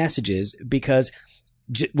sharing these passages because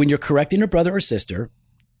when you're correcting a brother or sister,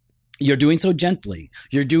 you're doing so gently.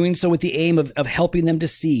 You're doing so with the aim of helping them to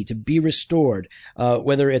see, to be restored,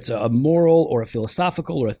 whether it's a moral or a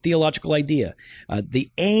philosophical or a theological idea. The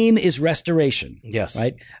aim is restoration. Yes.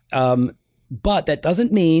 Right? But that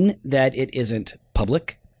doesn't mean that it isn't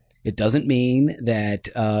public. It doesn't mean that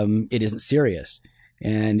it isn't serious.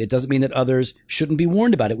 And it doesn't mean that others shouldn't be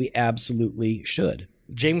warned about it. We absolutely should.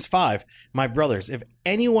 James 5, my brothers, if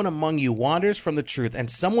anyone among you wanders from the truth and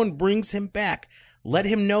someone brings him back, Let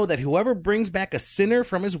him know that whoever brings back a sinner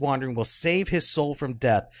from his wandering will save his soul from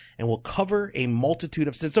death and will cover a multitude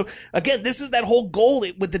of sins. So again, this is that whole goal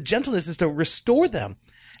with the gentleness, is to restore them.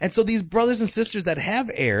 And so these brothers and sisters that have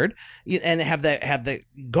erred and have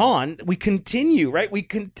gone, we continue, right? We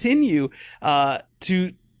continue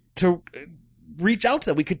to reach out to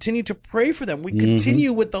them. We continue to pray for them. We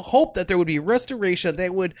continue with the hope that there would be restoration. They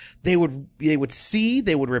would see,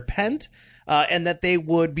 they would repent, and that they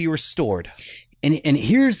would be restored. And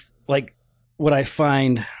here's like what I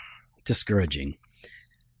find discouraging.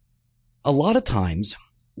 A lot of times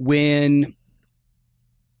when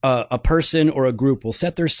a person or a group will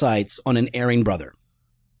set their sights on an erring brother,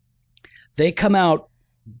 they come out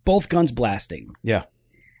both guns blasting. Yeah.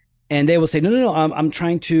 And they will say, no, I'm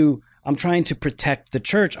trying to protect the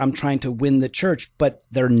church. I'm trying to win the church, but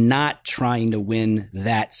they're not trying to win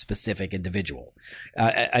that specific individual.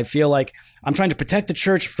 I feel like I'm trying to protect the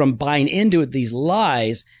church from buying into these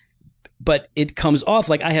lies, but it comes off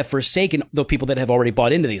like I have forsaken the people that have already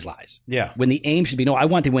bought into these lies. Yeah. When the aim should be, no, I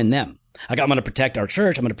want to win them. Like, I'm going to protect our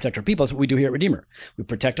church. I'm going to protect our people. That's what we do here at Redeemer. We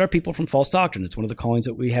protect our people from false doctrine. It's one of the callings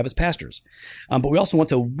that we have as pastors. But we also want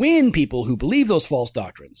to win people who believe those false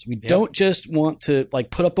doctrines. We don't just want to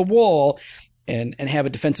like put up the wall and have a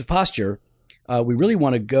defensive posture. We really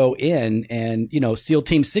want to go in and, SEAL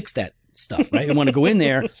Team 6 that stuff, right? We want to go in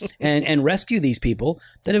there and rescue these people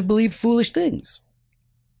that have believed foolish things.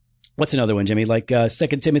 What's another one, Jimmy? Like 2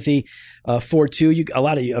 Timothy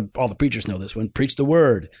 4:2. All the preachers know this one. Preach the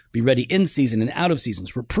word. Be ready in season and out of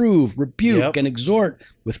seasons. Reprove, rebuke, and exhort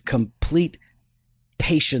with complete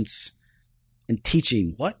patience and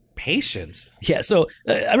teaching. What? Patience? Yeah, so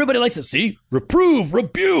everybody likes to see reprove,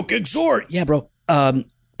 rebuke, exhort. Yeah, bro.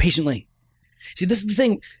 Patiently. See, this is the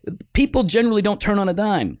thing. People generally don't turn on a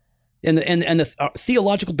dime. And the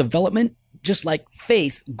theological development, just like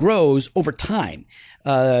faith, grows over time.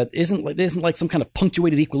 Isn't like some kind of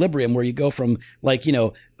punctuated equilibrium where you go from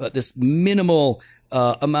this minimal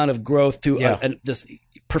amount of growth to this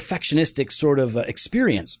perfectionistic sort of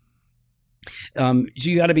experience. So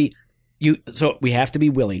we have to be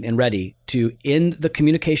willing and ready to, in the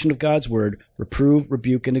communication of God's word, reprove,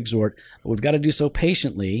 rebuke, and exhort. But we've got to do so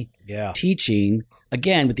patiently, teaching,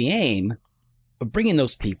 again, with the aim of bringing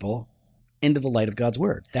those people into the light of God's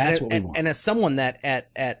word. That's what we want. And as someone that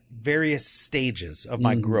at various stages of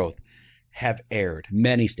my growth have erred.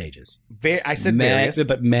 Many stages. I said various.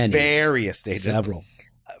 But many. Various stages. Several.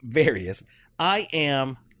 Various. I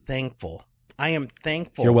am thankful.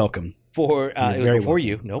 You're welcome. For it was before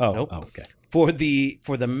you. Nope. Oh, okay. For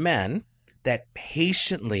the men that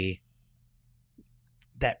patiently,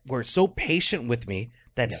 that were so patient with me,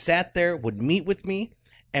 that sat there, would meet with me,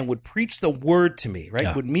 and would preach the word to me, right?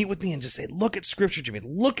 Yeah. Would meet with me and just say, look at scripture, Jimmy.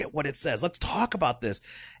 Look at what it says. Let's talk about this.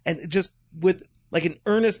 And just with like an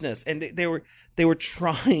earnestness. And they were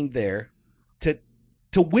trying there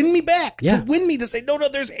to win me back, to win me, to say, no,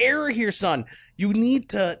 there's error here, son. You need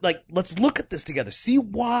to let's look at this together. See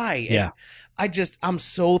why. Yeah. And I'm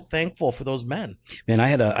so thankful for those men. Man, I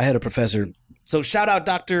had a professor. So shout out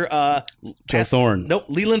Dr. Joe Thorne. Nope.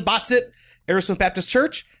 Leland Botzett, Aerosmith Baptist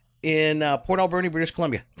Church in Port Alberni, British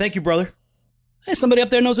Columbia. Thank you, brother. Hey, somebody up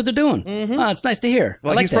there knows what they're doing. Mm-hmm. Oh, it's nice to hear.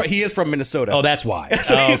 Well, he is from Minnesota. Oh, that's why.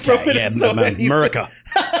 So he's from Minnesota.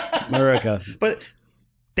 Yeah, America. But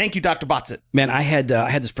thank you, Dr. Botzett. Man, I had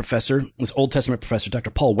this professor, this Old Testament professor,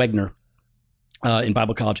 Dr. Paul Wegner, in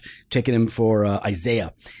Bible college, taking him for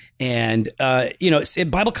Isaiah. And,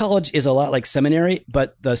 Bible college is a lot like seminary,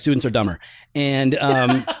 but the students are dumber. And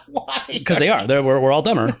why? Because they are. We're all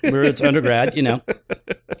dumber. It's undergrad,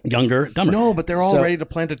 younger, dumber. No, but they're all ready to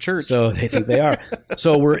plant a church. So they think they are.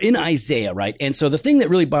 So we're in Isaiah, right? And so the thing that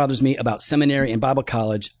really bothers me about seminary and Bible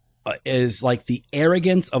college is like the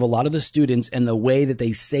arrogance of a lot of the students and the way that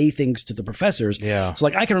they say things to the professors. Yeah. So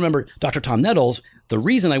I can remember Dr. Tom Nettles, the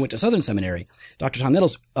reason I went to Southern Seminary, Dr. Tom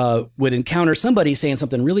Nettles would encounter somebody saying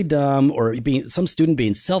something really dumb or some student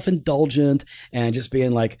being self-indulgent and just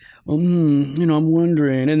being like, I'm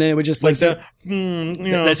wondering. And they would just that's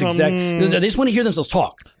exactly. They just want to hear themselves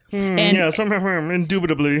talk.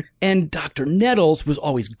 Indubitably. And Dr. Nettles was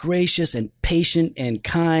always gracious and patient and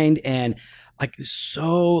kind and he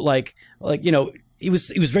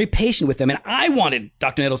was very patient with them. And I wanted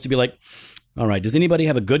Dr. Nettles to be like, all right, does anybody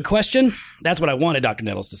have a good question? That's what I wanted Dr.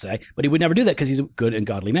 Nettles to say. But he would never do that because he's a good and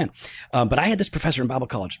godly man. But I had this professor in Bible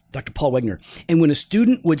college, Dr. Paul Wegner. And when a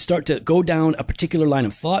student would start to go down a particular line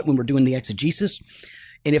of thought when we're doing the exegesis,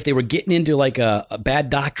 and if they were getting into like a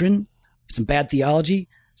bad doctrine, some bad theology,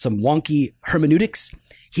 some wonky hermeneutics,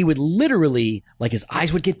 he would literally, his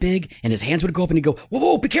eyes would get big and his hands would go up and he'd go,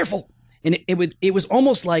 whoa, be careful. And it was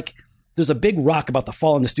almost like there's a big rock about to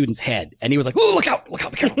fall on the student's head. And he was like, oh, look out, be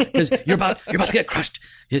careful, because you're about to get crushed.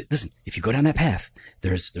 Listen, if you go down that path,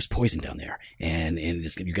 there's poison down there, and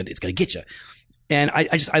it's going to get you. And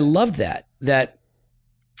I loved that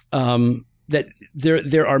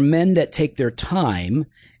there are men that take their time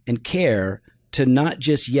and care to not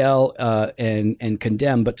just yell and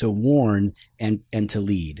condemn, but to warn and to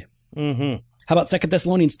lead. Mm-hmm. How about 2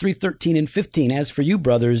 Thessalonians 3:13 and 15? As for you,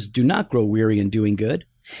 brothers, do not grow weary in doing good.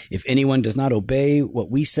 If anyone does not obey what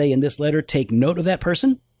we say in this letter, take note of that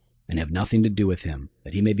person and have nothing to do with him,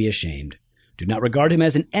 that he may be ashamed. Do not regard him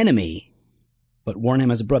as an enemy, but warn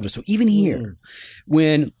him as a brother. So even here,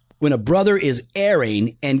 when a brother is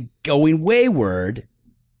erring and going wayward,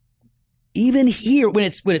 even here, when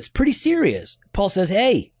it's pretty serious, Paul says,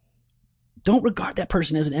 hey, don't regard that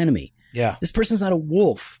person as an enemy. Yeah. This person's not a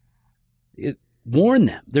wolf. Warn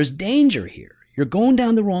them. There's danger here. You're going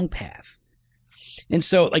down the wrong path. And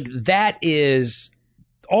so like that is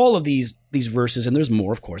all of these verses, and there's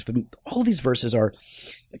more, of course, but all of these verses are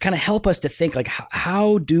kind of help us to think like,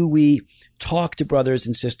 how do we talk to brothers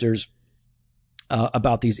and sisters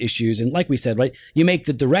about these issues? And like we said, right, you make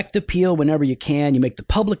the direct appeal whenever you can. You make the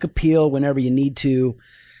public appeal whenever you need to.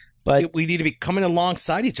 But we need to be coming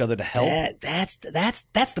alongside each other to help. That's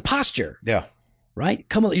the posture. Yeah. Right?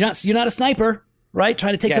 Come on, you're not a sniper, right?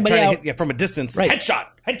 Trying to take somebody out. From a distance. Right. Headshot.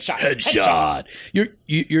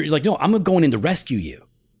 You're like, no, I'm going in to rescue you.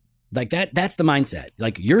 Like that's the mindset.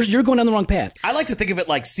 Like you're going down the wrong path. I like to think of it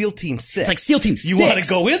like SEAL Team 6. It's like SEAL Team 6. You want to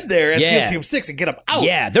go in there as SEAL Team 6 and get them out.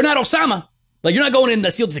 Yeah, they're not Osama. Like you're not going in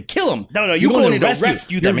the SEAL to kill them. No, you're going in to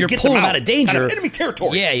rescue them. You're pulling them out of danger. Kind of enemy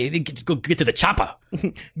territory. Yeah, you get to the chopper.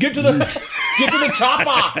 Get to the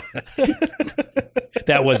chopper.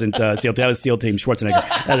 That wasn't SEAL. That was SEAL Team Schwarzenegger.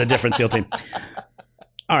 That was a different SEAL team.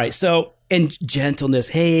 All right, so and gentleness.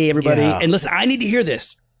 Hey, everybody, and listen, I need to hear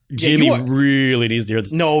this. Jimmy really needs to hear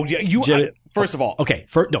this. No, first of all, okay.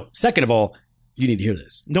 Second of all, you need to hear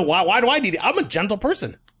this. No, why do I need it? I'm a gentle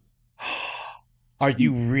person. Are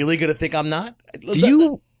you really going to think I'm not?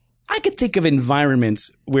 I could think of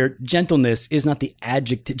environments where gentleness is not the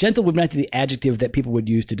adjective. Gentle would not be the adjective that people would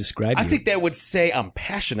use to describe you. I think that would say I'm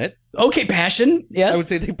passionate. Okay, passion. Yes. I would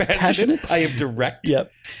say they're passionate. I am direct.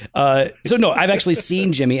 Yep. So no, I've actually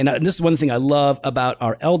seen Jimmy, and this is one thing I love about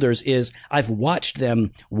our elders is I've watched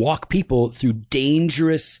them walk people through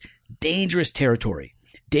dangerous territory,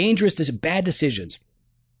 bad decisions.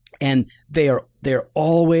 And they're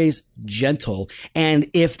always gentle.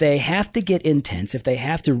 And if they have to get intense, if they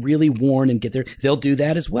have to really warn and get there, they'll do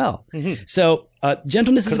that as well. Mm-hmm. So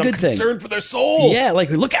gentleness is a good thing. Because I'm concerned for their soul. Yeah,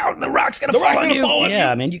 like look out, the rock's gonna fall on you.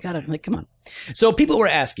 Yeah, man, you gotta come on. So people were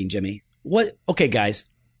asking Jimmy, okay, guys,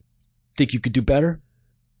 think you could do better?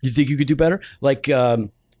 You think you could do better? Like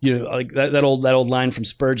like that old line from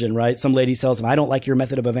Spurgeon, right? Some lady tells him, "I don't like your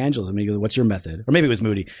method of evangelism." And he goes, "What's your method?" Or maybe it was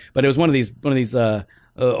Moody, but it was one of these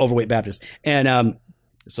overweight Baptists. And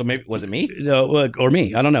so maybe was it me? No, or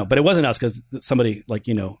me? I don't know, but it wasn't us because somebody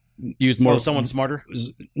used more. Oh, someone smarter?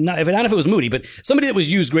 Not if it was Moody, but somebody that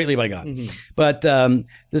was used greatly by God. Mm-hmm. But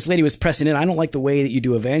this lady was pressing in. I don't like the way that you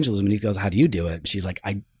do evangelism. And he goes, "How do you do it?" And she's like,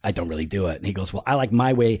 I don't really do it. And he goes, "Well, I like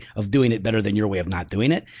my way of doing it better than your way of not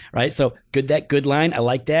doing it." Right? So good line. I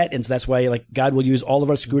like that. And so that's why God will use all of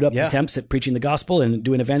our screwed up attempts at preaching the gospel and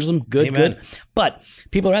doing evangelism. Good. But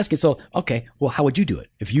people are asking, so, okay, well, how would you do it?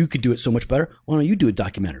 If you could do it so much better, why don't you do a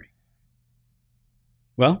documentary?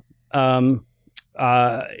 Well,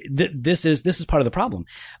 this is part of the problem.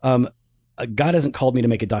 God hasn't called me to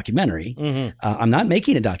make a documentary. Mm-hmm. I'm not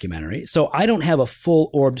making a documentary, so I don't have a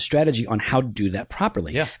full-orbed strategy on how to do that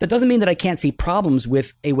properly. Yeah. That doesn't mean that I can't see problems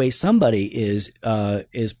with a way somebody is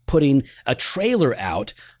putting a trailer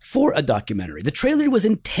out for a documentary. The trailer was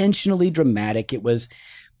intentionally dramatic. It was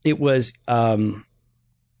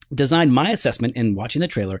designed. My assessment in watching the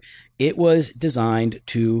trailer, it was designed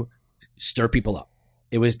to stir people up.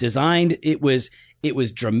 It was designed. It was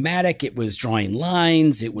dramatic. It was drawing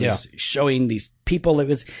lines. It was showing these people. It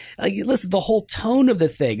was like, listen, the whole tone of the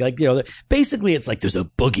thing, basically it's like there's a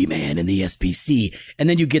boogeyman in the SBC, and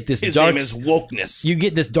then you get this His name is wokeness. You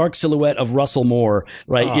get this dark silhouette of Russell Moore,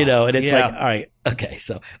 right? And it's like, all right, okay,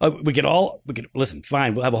 so we can listen.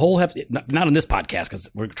 Fine, we'll have a whole not on this podcast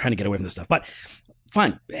because we're trying to get away from this stuff, but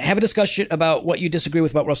fine, have a discussion about what you disagree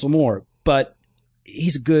with about Russell Moore, but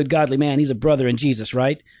he's a good, godly man. He's a brother in Jesus,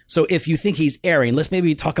 right? So if you think he's erring, let's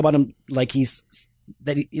maybe talk about him like he's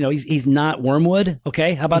not wormwood.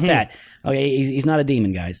 Okay, how about that? Okay, he's not a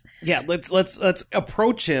demon, guys. Yeah, let's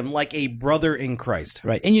approach him like a brother in Christ,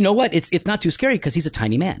 right? And you know what? It's not too scary because he's a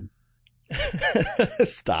tiny man.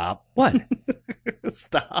 Stop. What?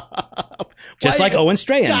 Stop. Just like Owen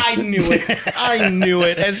Strahan. I knew it. I knew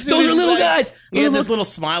it. As soon Those as are little guys. You had this little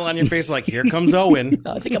smile on your face, like, here comes Owen.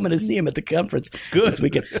 I think I'm going to see him at the conference this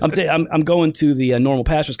weekend. I'm going to the Normal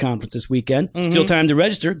Pastors Conference this weekend. Still time to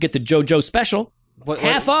register. Get the JoJo special.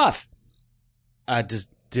 Half off.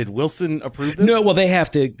 Did Wilson approve this? No, well, they have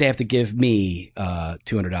to give me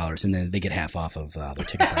 $200, and then they get half off of their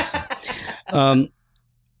ticket price.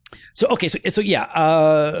 So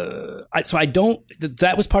I don't.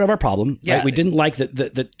 That was part of our problem. Yeah, right? We didn't like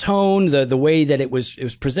the tone, the way that it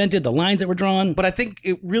was presented, the lines that were drawn. But I think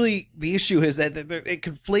the issue is that it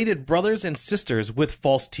conflated brothers and sisters with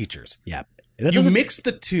false teachers. Yeah, you mix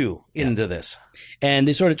the two into this, and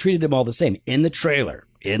they sort of treated them all the same in the trailer.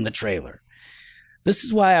 This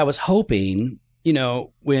is why I was hoping,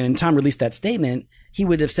 when Tom released that statement, he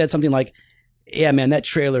would have said something like, "Yeah, man, that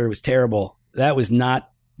trailer was terrible. That was not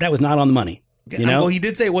on the money." Well, he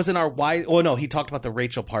did say it wasn't our wise. Oh no, he talked about the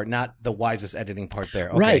Rachel part, not the wisest editing part there.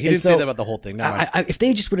 Okay, right. He didn't say that about the whole thing. No, if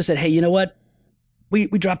they just would have said, "Hey, you know what? We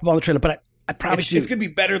dropped the ball on the trailer, but I promise it's going to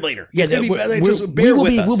be better later. Yeah, it's going to be better. Just bear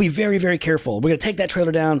with us. We'll be very, very careful. We're going to take that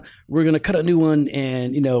trailer down. We're going to cut a new one,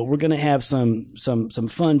 and we're going to have some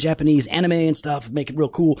fun Japanese anime and stuff. Make it real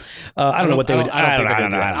cool. I don't know what they would. I don't think they're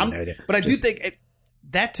going to do that. But I do think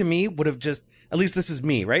that to me would have just. At least this is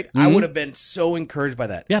me, right? I would have been so encouraged by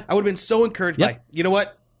that. Yeah, I would have been so encouraged by. You know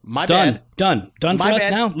what? My bad. Done for us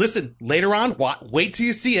now. Listen, later on, wait till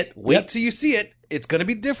you see it. Till you see it. It's going to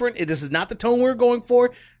be different. This is not the tone we're going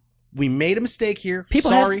for. We made a mistake here.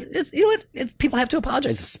 Sorry. People have to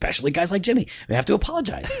apologize, especially guys like Jimmy. They have to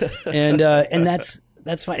apologize, and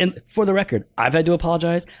that's fine. And for the record, I've had to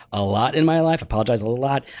apologize a lot in my life. Apologize a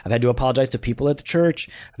lot. I've had to apologize to people at the church.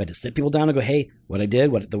 I've had to sit people down and go, "Hey, what I did,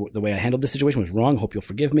 the way I handled this situation was wrong. Hope you'll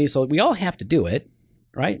forgive me." So we all have to do it,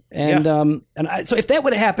 right? And so if that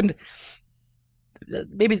would have happened,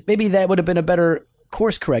 maybe that would have been a better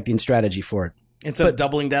course correcting strategy for it instead of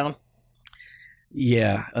doubling down.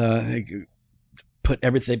 Yeah, put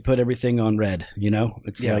everything on red.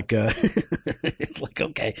 It's like it's like,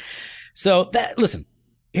 okay. So listen,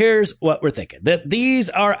 here's what we're thinking. That these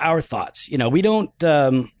are our thoughts. We don't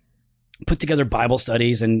put together Bible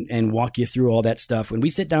studies and walk you through all that stuff. When we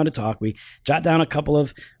sit down to talk, we jot down a couple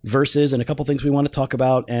of verses and a couple of things we want to talk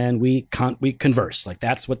about, and we converse. Like,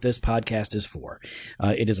 that's what this podcast is for.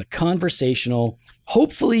 It is a conversational,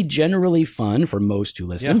 hopefully generally fun for most who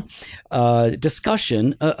listen,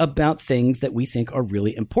 discussion about things that we think are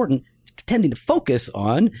really important, tending to focus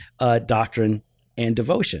on doctrine and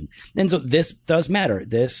devotion. And so this does matter.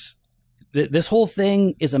 This whole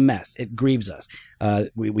thing is a mess. It grieves us.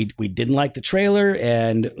 We didn't like the trailer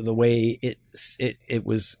and the way it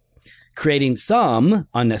was creating some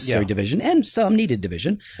unnecessary division and some needed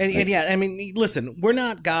division. And I mean, listen, we're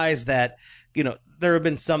not guys that, there have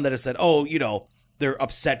been some that have said, they're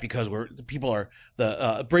upset because people are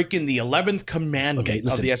breaking the 11th commandment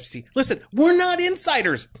of the SBC. Listen, we're not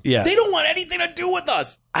insiders. Yeah. They don't want anything to do with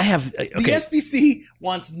us. The SBC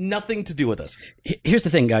wants nothing to do with us. Here's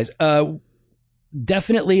the thing, guys.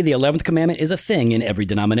 Definitely the 11th commandment is a thing in every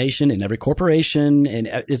denomination, in every corporation. And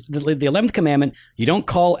the 11th commandment, you don't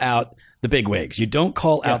call out the bigwigs. You don't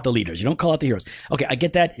call out the leaders. You don't call out the heroes. Okay, I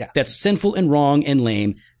get that. Yeah. That's sinful and wrong and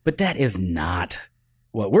lame, but that is not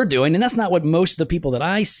what we're doing. And that's not what most of the people that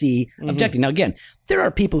I see objecting. Now, again, there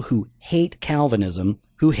are people who hate Calvinism,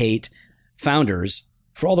 who hate founders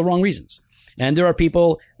for all the wrong reasons. And there are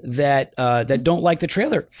people that don't like the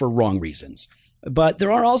trailer for wrong reasons. But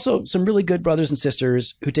there are also some really good brothers and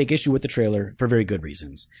sisters who take issue with the trailer for very good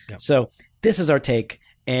reasons. Yep. So this is our take.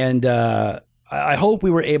 And I hope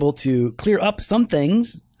we were able to clear up some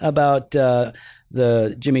things about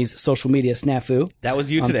the Jimmy's social media snafu. That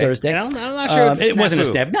was you on today. Thursday. I'm not sure it wasn't a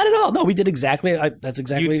snafu. Not at all. No, we did exactly. That's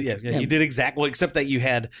exactly. You did exactly. Well, except that you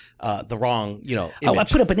had the wrong, image. Oh, I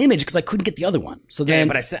put up an image because I couldn't get the other one. So then,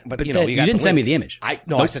 you didn't send me the image. I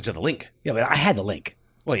sent you the link. Yeah, but I had the link.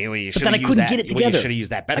 Well, you but then I couldn't get it together. You should have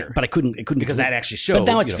used that better. But I couldn't. It couldn't because that actually showed.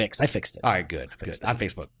 But now it's fixed. I fixed it. All right, good. On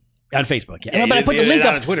Facebook. On Facebook, yeah. But I put the link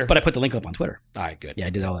up on Twitter. But I put the link up on Twitter. All right, good. Yeah, I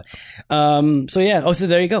did all that. So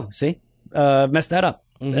there you go. See, messed that up.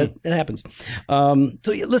 It happens.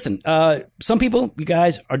 Listen, some people, you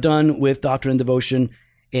guys are done with doctrine and devotion.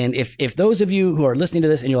 And if those of you who are listening to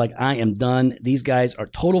this and you're like, I am done, these guys are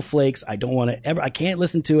total flakes. I don't want to ever, I can't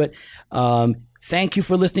listen to it. Thank you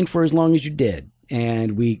for listening for as long as you did.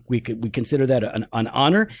 And we consider that an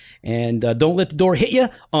honor. And don't let the door hit you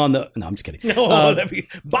on the. No, I'm just kidding.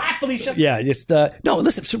 Bye, Felicia. Yeah, just no.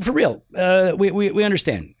 Listen, for real. We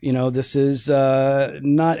understand. This is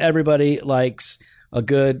not everybody likes a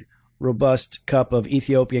good robust cup of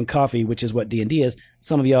Ethiopian coffee, which is what D&D is.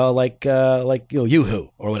 Some of y'all like Yoo-Hoo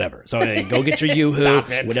or whatever. So hey, go get your Yoo-Hoo,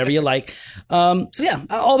 whatever you like. So yeah,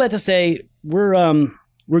 all that to say, we're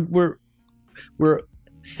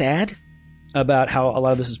sad about how a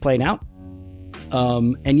lot of this is playing out.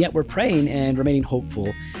 And yet we're praying and remaining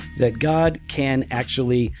hopeful that God can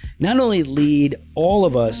actually not only lead all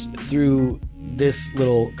of us through this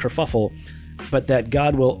little kerfuffle, but that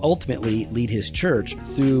God will ultimately lead his church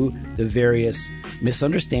through the various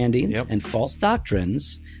misunderstandings and false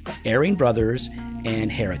doctrines, erring brothers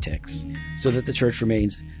and heretics, so that the church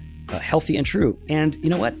remains healthy and true. And you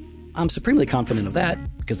know what? I'm supremely confident of that,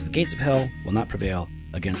 because the gates of hell will not prevail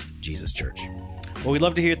against Jesus' church. Well, we'd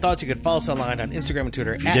love to hear your thoughts. You can follow us online on Instagram and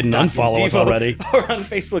Twitter. If you didn't unfollow us already. Or on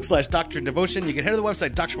Facebook /Doctrine Devotion. You can head to the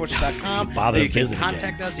website, drdevotion.com. You can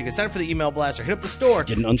contact us. You can sign up for the email blast or hit up the store,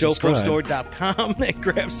 joeprostore.com, and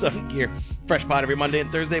grab some gear. Fresh pod every Monday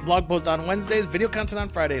and Thursday. Blog post on Wednesdays. Video content on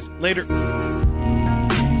Fridays. Later.